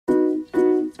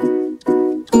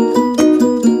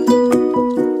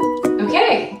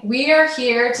we are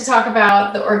here to talk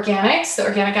about the Organix, the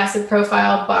Organic Acid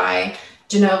Profile by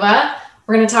Genova.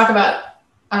 We're going to talk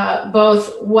about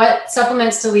both what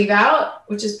supplements to leave out,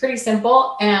 which is pretty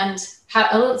simple, and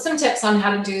some tips on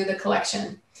how to do the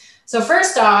collection. So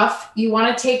first off, you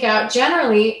want to take out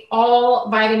generally all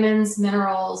vitamins,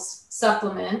 minerals,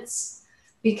 supplements,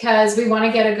 because we want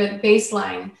to get a good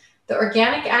baseline. The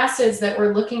organic acids that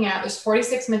we're looking at, there's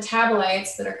 46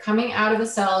 metabolites that are coming out of the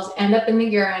cells, end up in the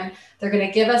urine. They're going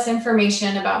to give us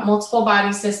information about multiple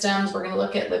body systems. We're going to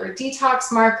look at liver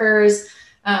detox markers,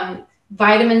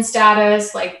 vitamin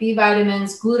status like B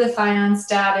vitamins, glutathione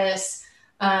status,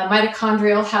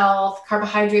 mitochondrial health,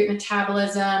 carbohydrate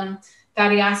metabolism,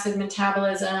 fatty acid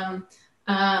metabolism,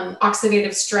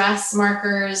 oxidative stress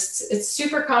markers. It's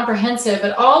super comprehensive,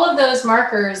 but all of those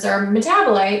markers are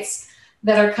metabolites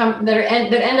that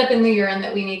end up in the urine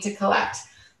that we need to collect.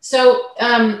 So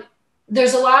there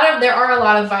are a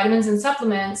lot of vitamins and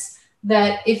supplements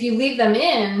that if you leave them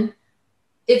in,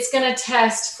 it's going to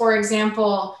test, for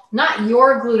example, not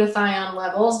your glutathione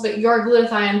levels, but your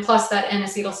glutathione plus that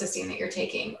N-acetylcysteine that you're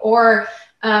taking. Or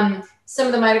some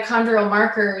of the mitochondrial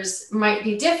markers might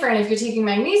be different if you're taking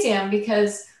magnesium,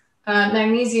 because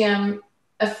magnesium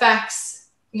affects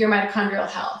your mitochondrial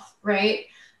health, right?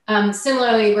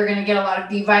 Similarly, we're going to get a lot of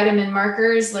B vitamin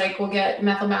markers, like we'll get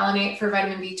methylmalonate for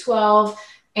vitamin B12,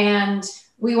 and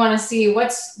we want to see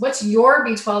what's your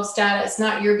B12 status,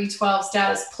 not your B12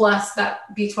 status plus that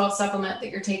B12 supplement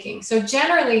that you're taking. So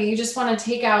generally, you just want to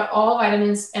take out all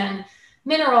vitamins and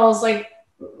minerals, like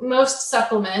most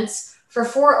supplements,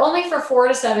 only for 4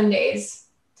 to 7 days.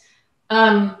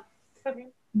 Okay.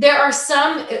 There are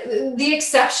the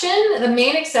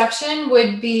main exception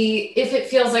would be if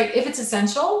it's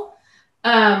essential.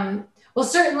 Well,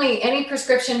 certainly any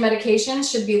prescription medication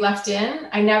should be left in.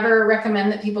 I never recommend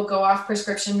that people go off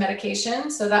prescription medication.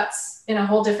 So that's in a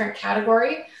whole different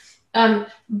category.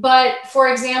 But for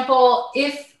example,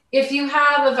 if you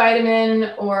have a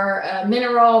vitamin or a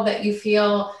mineral that you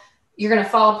feel you're going to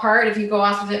fall apart if you go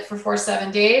off of it for 4 to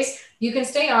 7 days, you can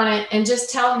stay on it and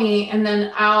just tell me, and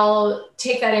then I'll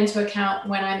take that into account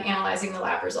when I'm analyzing the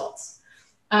lab results.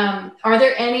 Are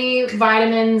there any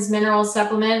vitamins, minerals,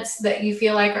 supplements that you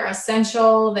feel like are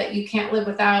essential that you can't live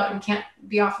without and can't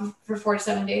be off of for 4 to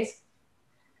 7 days?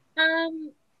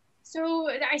 So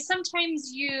I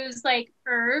sometimes use like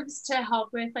herbs to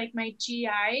help with like my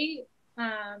GI.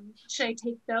 Should I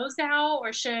take those out, or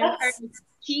are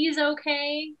teas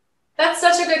okay? That's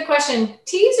such a good question.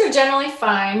 Teas are generally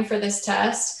fine for this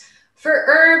test. For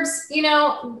herbs,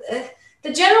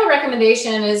 the general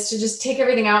recommendation is to just take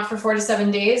everything out for 4 to 7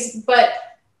 days, but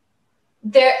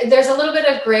there's a little bit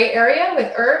of gray area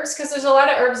with herbs, because there's a lot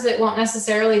of herbs that won't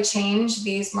necessarily change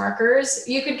these markers.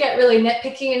 You could get really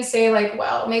nitpicky and say like,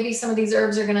 well, maybe some of these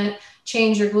herbs are going to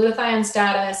change your glutathione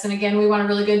status. And again, we want a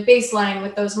really good baseline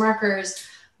with those markers.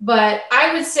 But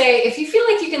I would say if you feel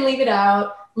like you can leave it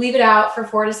out for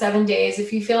 4 to 7 days.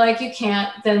 If you feel like you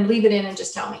can't, then leave it in and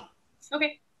just tell me.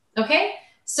 Okay. Okay.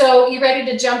 So you ready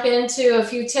to jump into a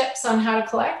few tips on how to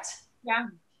collect? Yeah.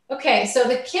 Okay. So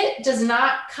the kit does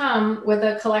not come with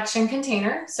a collection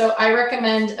container. So I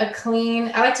recommend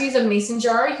I like to use a mason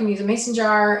jar. You can use a mason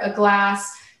jar, a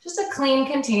glass, just a clean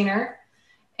container.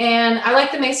 And I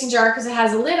like the mason jar because it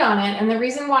has a lid on it. And the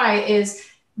reason why is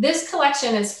this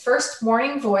collection is first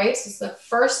morning void. So it's the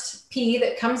first pee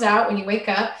that comes out when you wake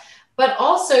up. But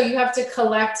also you have to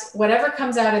collect whatever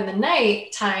comes out in the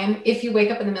night time if you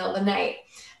wake up in the middle of the night.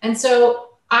 And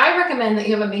so I recommend that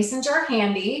you have a mason jar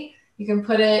handy. You can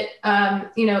put it,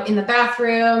 in the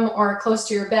bathroom or close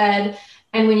to your bed.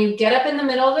 And when you get up in the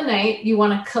middle of the night, you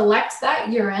want to collect that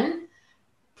urine,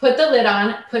 put the lid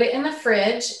on, put it in the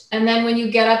fridge. And then when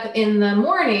you get up in the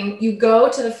morning, you go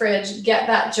to the fridge, get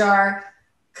that jar,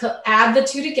 add the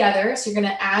two together. So you're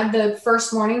going to add the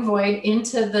first morning void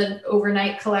into the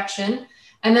overnight collection.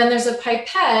 And then there's a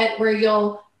pipette where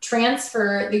you'll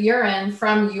transfer the urine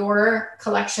from your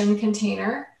collection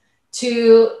container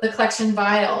to the collection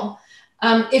vial.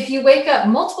 If you wake up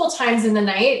multiple times in the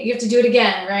night, you have to do it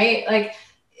again, right? Like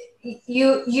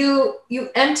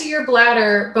you empty your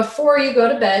bladder before you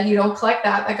go to bed. You don't collect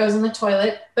that goes in the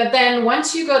toilet. But then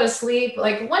once you go to sleep,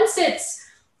 like once it's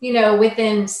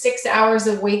within 6 hours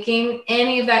of waking,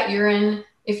 any of that urine,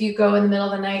 if you go in the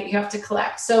middle of the night, you have to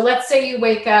collect. So let's say you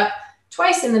wake up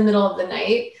twice in the middle of the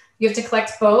night, you have to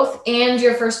collect both and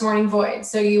your first morning void.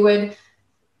 So you would,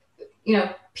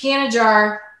 pee in a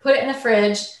jar, put it in the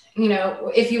fridge.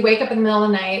 If you wake up in the middle of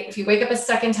the night, if you wake up a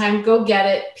second time, go get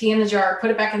it, pee in the jar,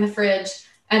 put it back in the fridge.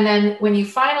 And then when you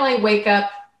finally wake up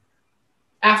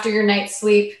after your night's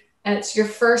sleep, and it's your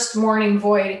first morning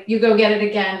void, you go get it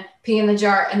again, pee in the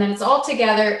jar, and then it's all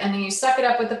together, and then you suck it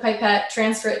up with the pipette,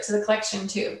 transfer it to the collection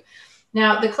tube.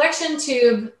 Now, the collection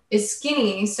tube is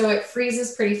skinny, so it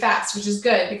freezes pretty fast, which is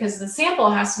good because the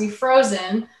sample has to be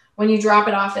frozen when you drop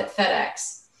it off at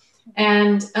FedEx.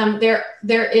 And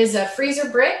there is a freezer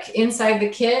brick inside the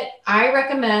kit. I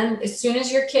recommend as soon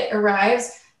as your kit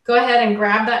arrives, go ahead and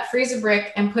grab that freezer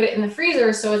brick and put it in the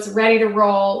freezer so it's ready to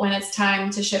roll when it's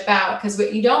time to ship out. Because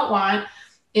what you don't want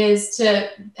is to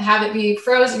have it be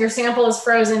frozen. Your sample is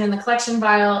frozen in the collection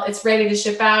vial. It's ready to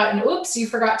ship out. And oops, you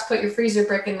forgot to put your freezer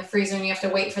brick in the freezer and you have to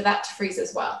wait for that to freeze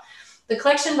as well. The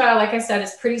collection vial, like I said,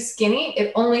 is pretty skinny.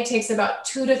 It only takes about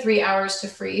 2 to 3 hours to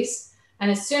freeze.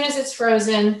 And as soon as it's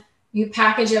frozen, you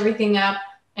package everything up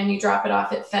and you drop it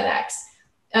off at FedEx.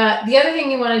 The other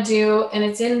thing you want to do, and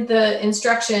it's in the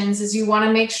instructions, is you want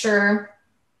to make sure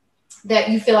that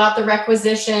you fill out the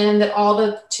requisition, that all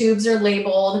the tubes are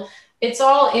labeled. It's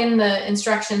all in the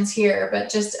instructions here, but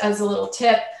just as a little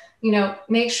tip, you know,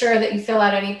 make sure that you fill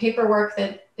out any paperwork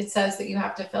that it says that you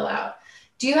have to fill out.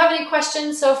 Do you have any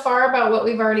questions so far about what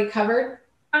we've already covered?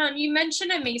 You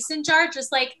mentioned a mason jar,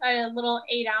 just like a little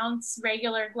 8-ounce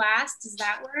regular glass. Does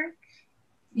that work?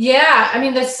 Yeah, I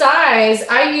mean, the size,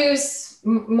 I use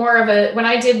more of a, when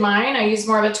I did mine, I used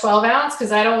more of a 12 ounce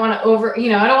because I don't want to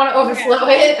I don't want to overflow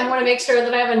it. I want to make sure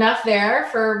that I have enough there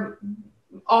for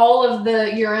all of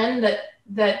the urine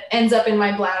that ends up in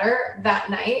my bladder that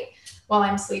night while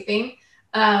I'm sleeping.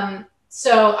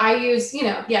 So I use,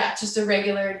 just a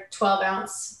regular 12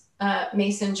 ounce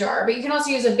mason jar, but you can also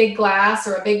use a big glass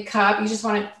or a big cup. You just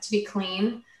want it to be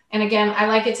clean. And again, I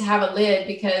like it to have a lid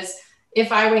because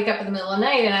if I wake up in the middle of the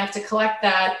night and I have to collect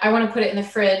that, I want to put it in the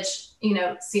fridge,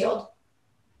 sealed.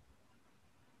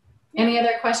 Any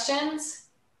other questions?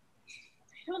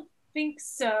 I don't think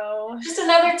so. Just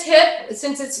another tip,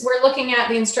 since we're looking at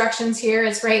the instructions here,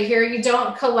 it's right here. You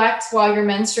don't collect while you're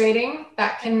menstruating.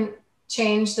 That can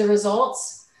change the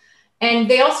results. And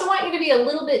they also want you to be a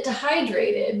little bit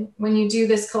dehydrated when you do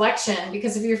this collection,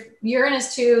 because if your urine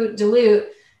is too dilute,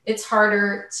 it's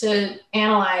harder to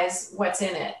analyze what's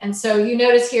in it. And so you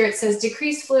notice here, it says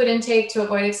decrease fluid intake to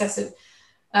avoid excessive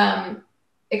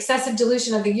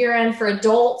dilution of the urine for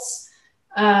adults,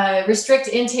 restrict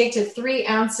intake to 3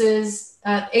 ounces,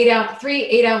 3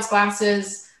 8-ounce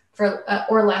glasses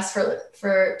or less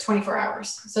for 24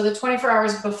 hours. So the 24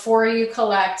 hours before you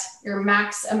collect, your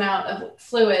max amount of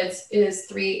fluids is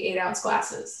 3 8-ounce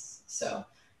glasses. So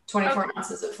 24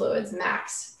 ounces of fluids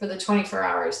max for the 24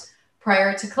 hours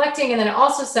prior to collecting. And then it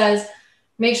also says,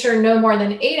 make sure no more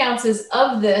than 8 ounces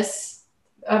of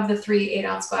the 3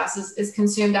 8-ounce glasses is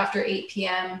consumed after 8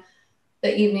 p.m.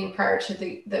 the evening prior to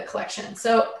the collection.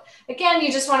 So again,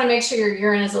 you just want to make sure your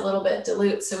urine is a little bit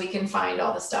dilute so we can find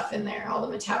all the stuff in there, all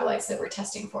the metabolites that we're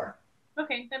testing for.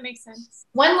 Okay, that makes sense.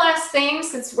 One last thing,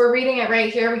 since we're reading it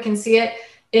right here, we can see it,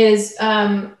 is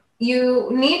you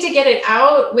need to get it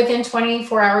out within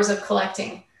 24 hours of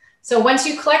collecting. So once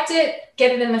you collect it,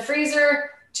 get it in the freezer,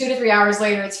 2 to 3 hours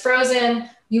later, it's frozen.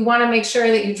 You want to make sure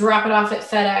that you drop it off at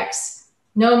FedEx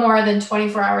no more than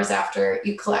 24 hours after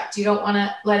you collect. You don't want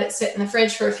to let it sit in the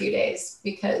fridge for a few days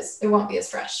because it won't be as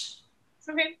fresh.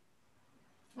 Okay.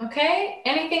 Okay.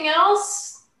 Anything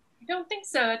else? I don't think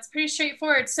so. It's pretty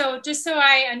straightforward. So just so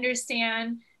I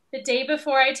understand, the day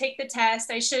before I take the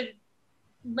test, I should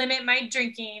limit my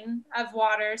drinking of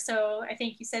water. So I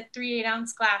think you said 3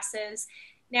 8-ounce glasses.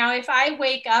 Now, if I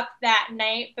wake up that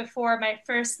night before my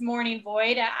first morning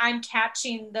void, I'm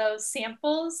catching those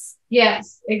samples?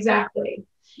 Yes, exactly.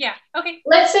 Yeah, okay.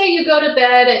 Let's say you go to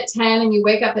bed at 10 and you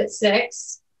wake up at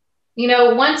 6.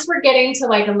 Once we're getting to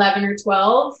like 11 or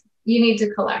 12, you need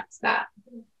to collect that.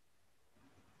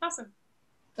 Awesome.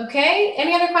 Okay,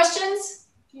 any other questions?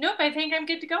 Nope, I think I'm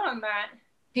good to go on that.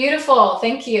 Beautiful,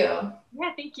 thank you.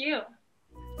 Yeah, thank you.